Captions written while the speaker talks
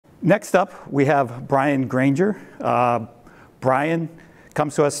Next up, we have Brian Granger. Brian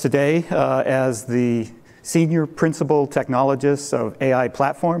comes to us today as the Senior Principal Technologist of AI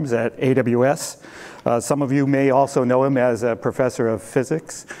Platforms at AWS. Some of you may also know him as a professor of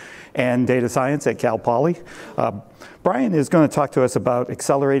physics and data science at Cal Poly. Brian is going to talk to us about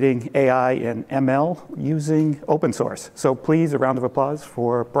accelerating AI and ML using open source. So please, a round of applause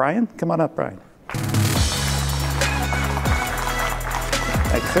for Brian. Come on up, Brian.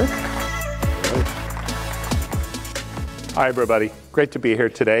 Thanks, sir. Hi, everybody. Great to be here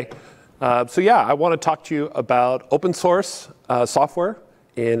today. I want to talk to you about open source software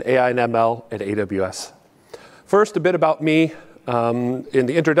in AI and ML at AWS. First, a bit about me. In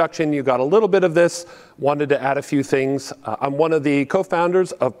the introduction, you got a little bit of this. Wanted to add a few things. I'm one of the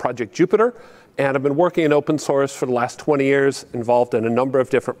co-founders of Project Jupyter, and I've been working in open source for the last 20 years, involved in a number of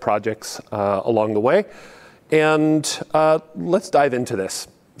different projects along the way. And let's dive into this.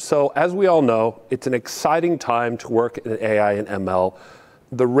 So as we all know, it's an exciting time to work in AI and ML.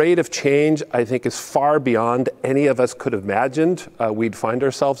 The rate of change, I think, is far beyond any of us could have imagined we'd find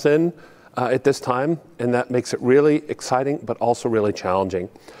ourselves in at this time, and that makes it really exciting, but also really challenging.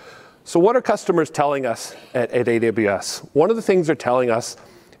 So what are customers telling us at AWS? One of the things they're telling us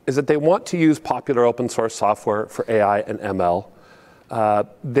is that they want to use popular open source software for AI and ML.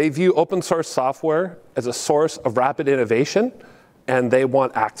 They view open source software as a source of rapid innovation, and they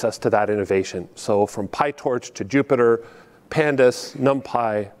want access to that innovation. So from PyTorch to Jupyter, Pandas,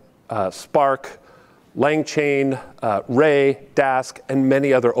 NumPy, Spark, LangChain, Ray, Dask, and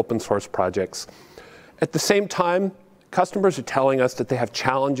many other open source projects. At the same time, customers are telling us that they have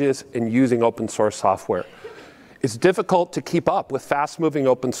challenges in using open source software. It's difficult to keep up with fast-moving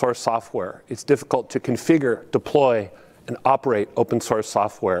open source software. It's difficult to configure, deploy, and operate open source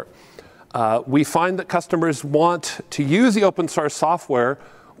software. We find that customers want to use the open source software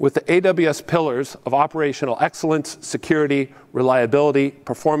with the AWS pillars of operational excellence, security, reliability,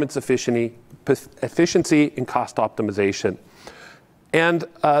 performance efficiency, and cost optimization. And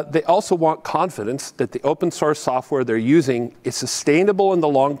they also want confidence that the open source software they're using is sustainable in the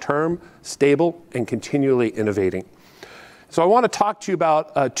long term, stable, and continually innovating. So I want to talk to you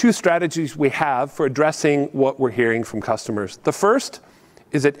about two strategies we have for addressing what we're hearing from customers. The first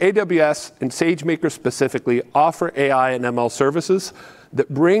is that AWS and SageMaker specifically offer AI and ML services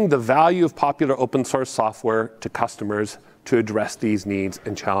that bring the value of popular open source software to customers to address these needs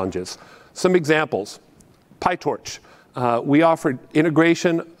and challenges. Some examples: PyTorch. We offer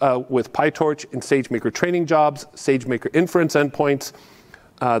integration with PyTorch in SageMaker training jobs, SageMaker inference endpoints,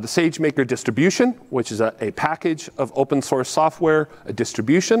 the SageMaker distribution, which is a package of open source software, a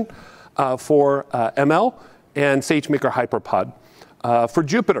distribution for ML, and SageMaker HyperPod. For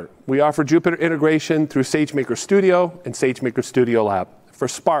Jupyter, we offer Jupyter integration through SageMaker Studio and SageMaker Studio Lab. For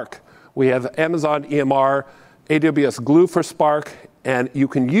Spark, we have Amazon EMR, AWS Glue for Spark, and you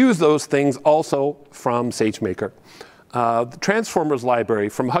can use those things also from SageMaker. The Transformers library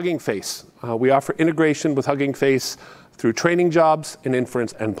from Hugging Face. We offer integration with Hugging Face through training jobs and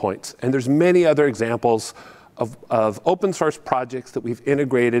inference endpoints. And there's many other examples of open source projects that we've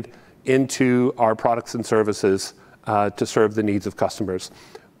integrated into our products and services to serve the needs of customers.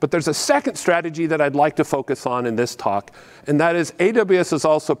 But there's a second strategy that I'd like to focus on in this talk, and that is AWS is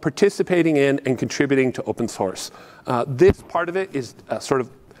also participating in and contributing to open source. This part of it is sort of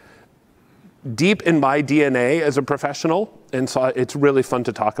deep in my DNA as a professional, and so it's really fun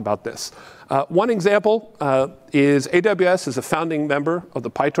to talk about this. One example is AWS is a founding member of the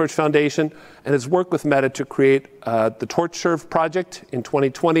PyTorch Foundation and has worked with Meta to create the TorchServe project in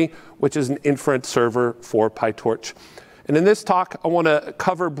 2020, which is an inference server for PyTorch. And in this talk, I want to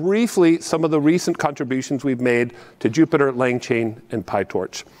cover briefly some of the recent contributions we've made to Jupyter, LangChain, and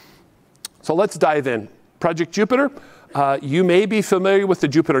PyTorch. So let's dive in. Project Jupyter. You may be familiar with the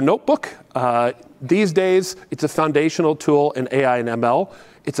Jupyter Notebook. These days, it's a foundational tool in AI and ML.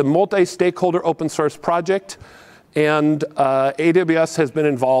 It's a multi-stakeholder open source project, and AWS has been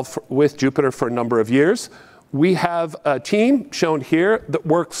involved with Jupyter for a number of years. We have a team shown here that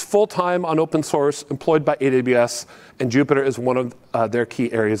works full-time on open source, employed by AWS, and Jupyter is one of their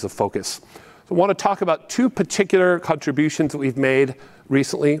key areas of focus. So I want to talk about two particular contributions that we've made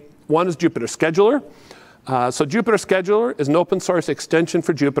recently. One is Jupyter Scheduler. So Jupyter Scheduler is an open source extension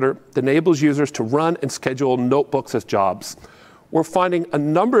for Jupyter that enables users to run and schedule notebooks as jobs. We're finding a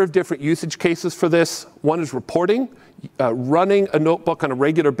number of different usage cases for this. One is reporting, running a notebook on a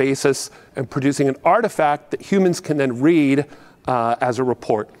regular basis and producing an artifact that humans can then read as a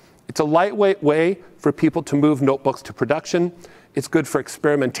report. It's a lightweight way for people to move notebooks to production. It's good for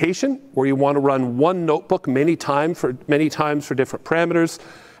experimentation, where you want to run one notebook many times for different parameters.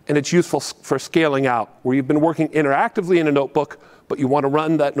 and it's useful for scaling out, where you've been working interactively in a notebook, but you want to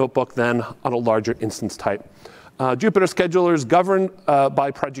run that notebook then on a larger instance type. Jupyter Scheduler is governed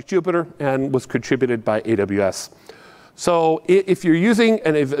by Project Jupyter and was contributed by AWS. So if you're using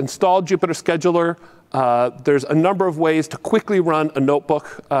and have installed Jupyter Scheduler, there's a number of ways to quickly run a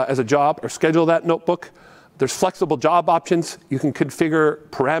notebook as a job or schedule that notebook. There's flexible job options. You can configure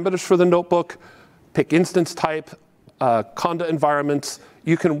parameters for the notebook, pick instance type, Conda environments.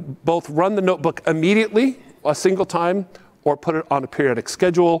 You can both run the notebook immediately, a single time, or put it on a periodic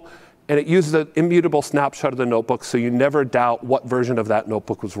schedule. And it uses an immutable snapshot of the notebook, so you never doubt what version of that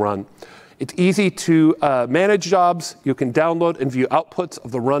notebook was run. It's easy to manage jobs. You can download and view outputs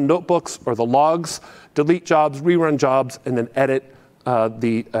of the run notebooks or the logs, delete jobs, rerun jobs, and then edit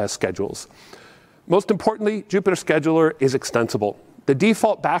the schedules. Most importantly, Jupyter Scheduler is extensible. The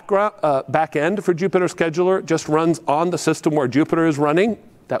default backend for Jupyter Scheduler just runs on the system where Jupyter is running.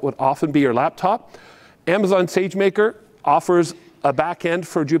 That would often be your laptop. Amazon SageMaker offers a backend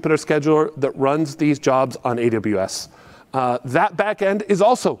for Jupyter Scheduler that runs these jobs on AWS. That backend is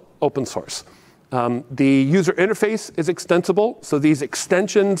also open source. The user interface is extensible, so these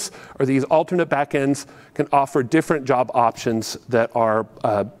extensions or these alternate backends can offer different job options that are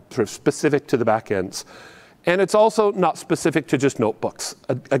sort of specific to the backends. And it's also not specific to just notebooks.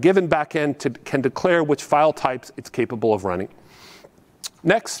 A given backend can declare which file types it's capable of running.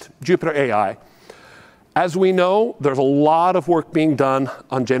 Next, Jupyter AI. As we know, there's a lot of work being done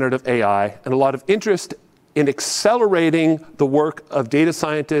on generative AI and a lot of interest in accelerating the work of data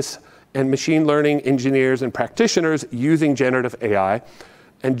scientists and machine learning engineers and practitioners using generative AI.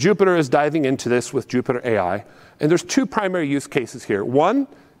 And Jupyter is diving into this with Jupyter AI. And there's two primary use cases here. One,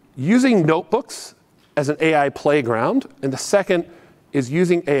 using notebooks as an AI playground. And the second is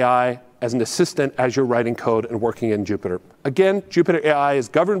using AI as an assistant as you're writing code and working in Jupyter. Again, Jupyter AI is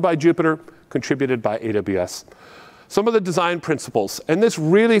governed by Jupyter, contributed by AWS. Some of the design principles, and this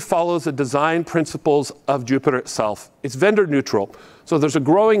really follows the design principles of Jupyter itself. It's vendor neutral. So there's a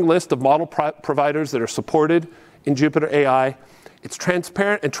growing list of model providers that are supported in Jupyter AI. It's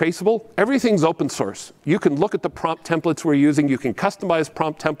transparent and traceable. Everything's open source. You can look at the prompt templates we're using. You can customize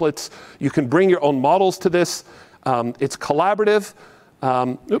prompt templates. You can bring your own models to this. It's collaborative.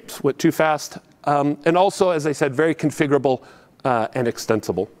 Oops, went too fast. And also, as I said, very configurable and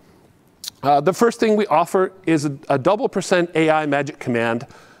extensible. The first thing we offer is a double% AI magic command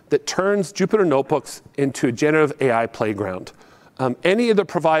that turns Jupyter Notebooks into a generative AI playground. Any of the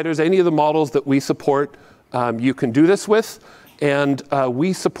providers, any of the models that we support, you can do this with. And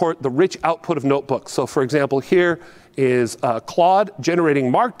we support the rich output of notebooks. So for example, here is Claude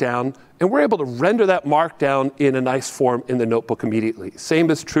generating Markdown, and we're able to render that Markdown in a nice form in the notebook immediately.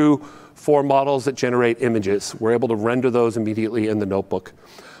 Same is true for models that generate images. We're able to render those immediately in the notebook.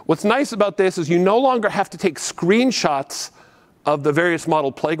 What's nice about this is you no longer have to take screenshots of the various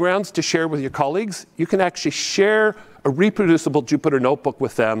model playgrounds to share with your colleagues. You can actually share a reproducible Jupyter notebook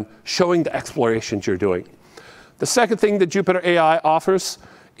with them, showing the explorations you're doing. The second thing that Jupyter AI offers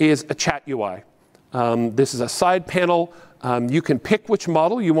is a chat UI. This is a side panel. You can pick which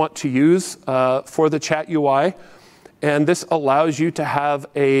model you want to use for the chat UI. And this allows you to have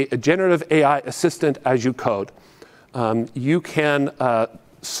a generative AI assistant as you code. You can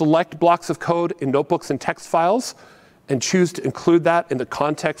select blocks of code in notebooks and text files and choose to include that in the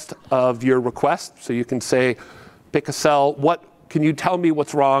context of your request. So you can say, pick a cell, can you tell me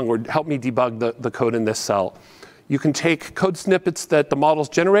what's wrong or help me debug the code in this cell? You can take code snippets that the models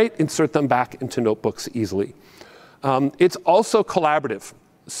generate, insert them back into notebooks easily. It's also collaborative.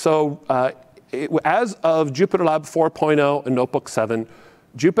 So as of Jupyter Lab 4.0 and Notebook 7,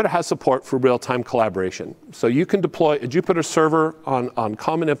 Jupyter has support for real-time collaboration. So you can deploy a Jupyter server on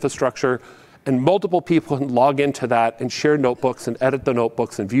common infrastructure, and multiple people can log into that and share notebooks and edit the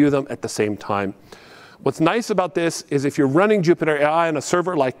notebooks and view them at the same time. What's nice about this is if you're running Jupyter AI on a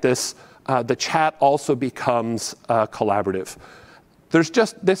server like this, the chat also becomes collaborative.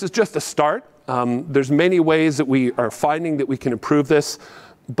 This is just a start. There's many ways that we are finding that we can improve this,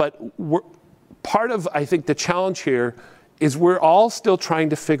 but part of, I think, the challenge here is we're all still trying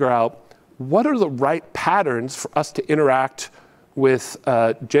to figure out what are the right patterns for us to interact with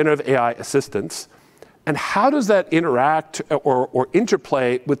generative AI assistants, and how does that interact or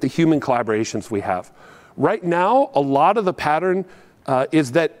interplay with the human collaborations we have. Right now, a lot of the pattern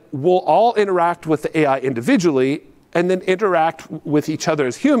is that we'll all interact with the AI individually and then interact with each other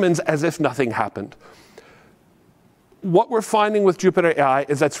as humans as if nothing happened. What we're finding with Jupyter AI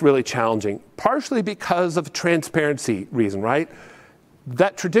is that's really challenging, partially because of transparency reason, right?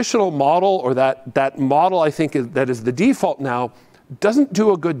 That traditional model, or that model I think that is the default now, doesn't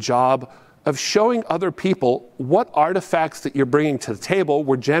do a good job of showing other people what artifacts that you're bringing to the table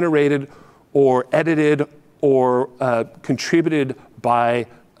were generated or edited or contributed by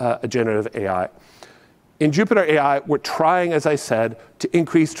a generative AI. In Jupyter AI, we're trying, as I said, to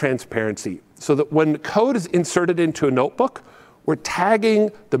increase transparency so that when code is inserted into a notebook, we're tagging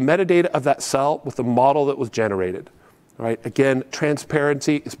the metadata of that cell with the model that was generated. Right? Again,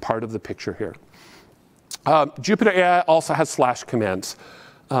 transparency is part of the picture here. Jupyter AI also has slash commands.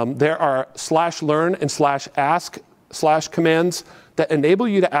 There are /learn and /ask/ commands that enable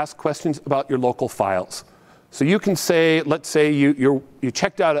you to ask questions about your local files. So you can say, let's say you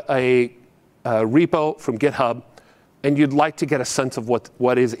checked out a repo from GitHub, and you'd like to get a sense of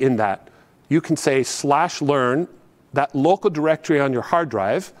what is in that. You can say /learn, that local directory on your hard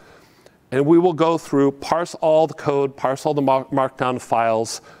drive, and we will go through, parse all the code, parse all the markdown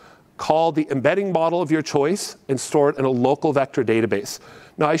files, call the embedding model of your choice, and store it in a local vector database.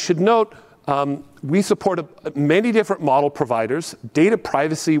 Now, I should note, we support many different model providers. Data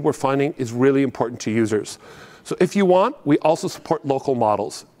privacy, we're finding, is really important to users. So if you want, we also support local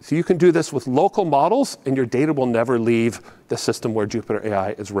models. So you can do this with local models, and your data will never leave the system where Jupyter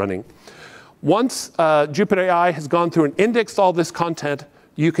AI is running. Once Jupyter AI has gone through and indexed all this content,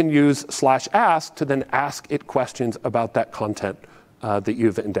 you can use /ask to then ask it questions about that content that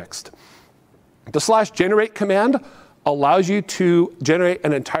you've indexed. The /generate command allows you to generate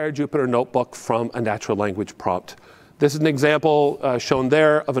an entire Jupyter notebook from a natural language prompt. This is an example shown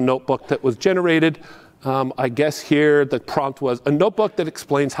there of a notebook that was generated. I guess here the prompt was a notebook that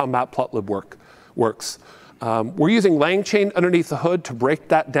explains how Matplotlib works. We're using LangChain underneath the hood to break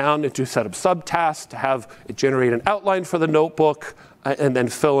that down into a set of subtasks, to have it generate an outline for the notebook, and then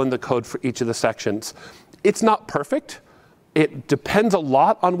fill in the code for each of the sections. It's not perfect. It depends a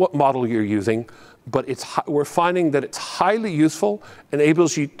lot on what model you're using, but we're finding that it's highly useful,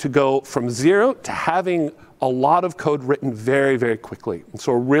 enables you to go from 0 to having a lot of code written very, very quickly. And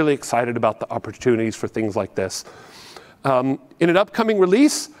so we're really excited about the opportunities for things like this. In an upcoming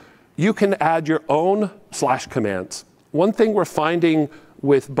release, you can add your own / commands. One thing we're finding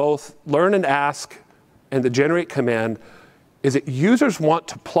with both learn and ask and the generate command is that users want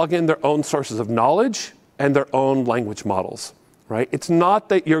to plug in their own sources of knowledge and their own language models, right? It's not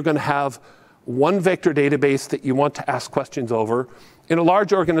that you're going to have one vector database that you want to ask questions over. In a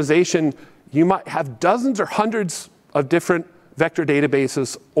large organization, you might have dozens or hundreds of different vector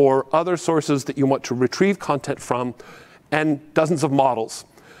databases or other sources that you want to retrieve content from, and dozens of models.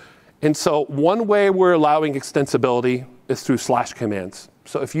 And so one way we're allowing extensibility is through / commands.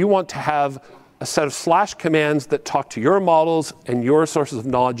 So if you want to have a set of / commands that talk to your models and your sources of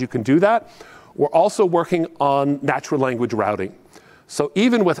knowledge, you can do that. We're also working on natural language routing. So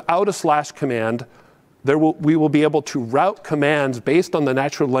even without a / command, we will be able to route commands based on the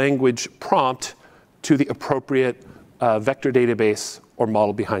natural language prompt to the appropriate vector database or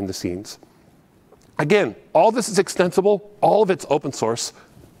model behind the scenes. Again, all this is extensible. All of it's open source.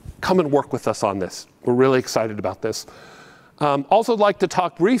 Come and work with us on this. We're really excited about this. Also, I'd like to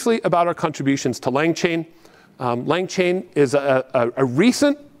talk briefly about our contributions to LangChain. LangChain is a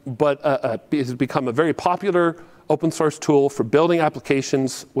recent, but has become a very popular open source tool for building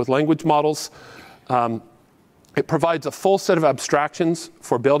applications with language models. It provides a full set of abstractions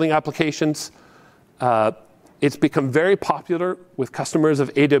for building applications. It's become very popular with customers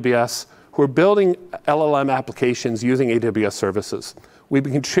of AWS who are building LLM applications using AWS services. We've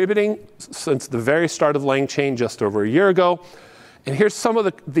been contributing since the very start of LangChain just over a year ago. And here's some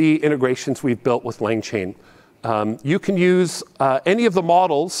of the integrations we've built with LangChain. You can use any of the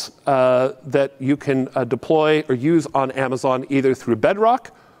models that you can deploy or use on Amazon, either through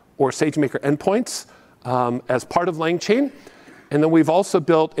Bedrock or SageMaker endpoints as part of LangChain. And then we've also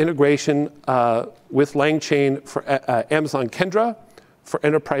built integration with LangChain for Amazon Kendra, for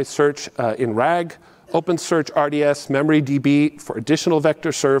enterprise search in RAG, OpenSearch RDS, MemoryDB for additional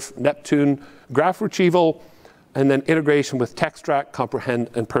vector surf, Neptune, graph retrieval, and then integration with Textract, Comprehend,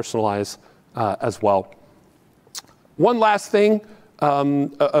 and Personalize as well. One last thing,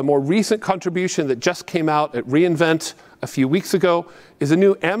 a more recent contribution that just came out at reInvent a few weeks ago is a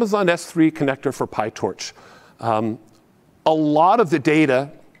new Amazon S3 connector for PyTorch. A lot of the data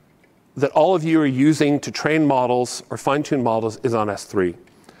that all of you are using to train models or fine-tune models is on S3.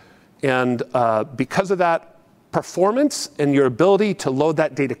 And because of that performance and your ability to load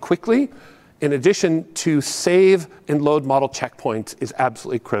that data quickly, in addition to save and load model checkpoints, is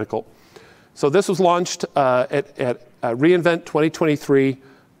absolutely critical. So this was launched at reInvent 2023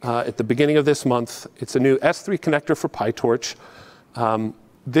 at the beginning of this month. It's a new S3 connector for PyTorch.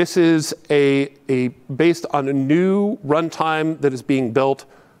 This is based on a new runtime that is being built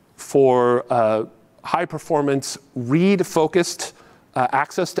for high-performance, read-focused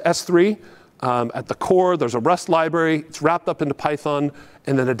access to S3. At the core, there's a Rust library. It's wrapped up into Python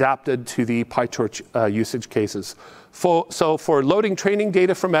and then adapted to the PyTorch usage cases. So for loading training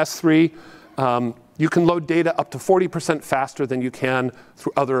data from S3, you can load data up to 40% faster than you can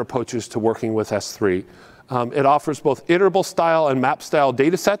through other approaches to working with S3. It offers both iterable style and map style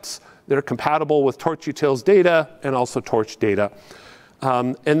data sets that are compatible with TorchUtil's data and also Torch data.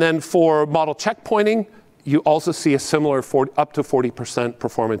 And then for model checkpointing, you also see a similar up to 40%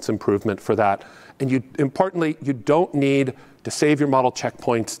 performance improvement for that. And importantly, you don't need to save your model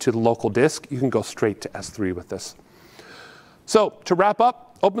checkpoints to the local disk. You can go straight to S3 with this. So to wrap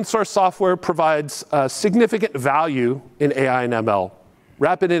up, open source software provides significant value in AI and ML.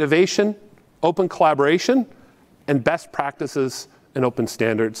 Rapid innovation, open collaboration, and best practices and open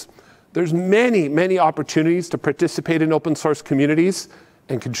standards. There's many, many opportunities to participate in open source communities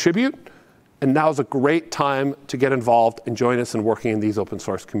and contribute. And now is a great time to get involved and join us in working in these open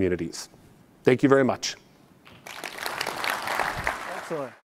source communities. Thank you very much. Excellent.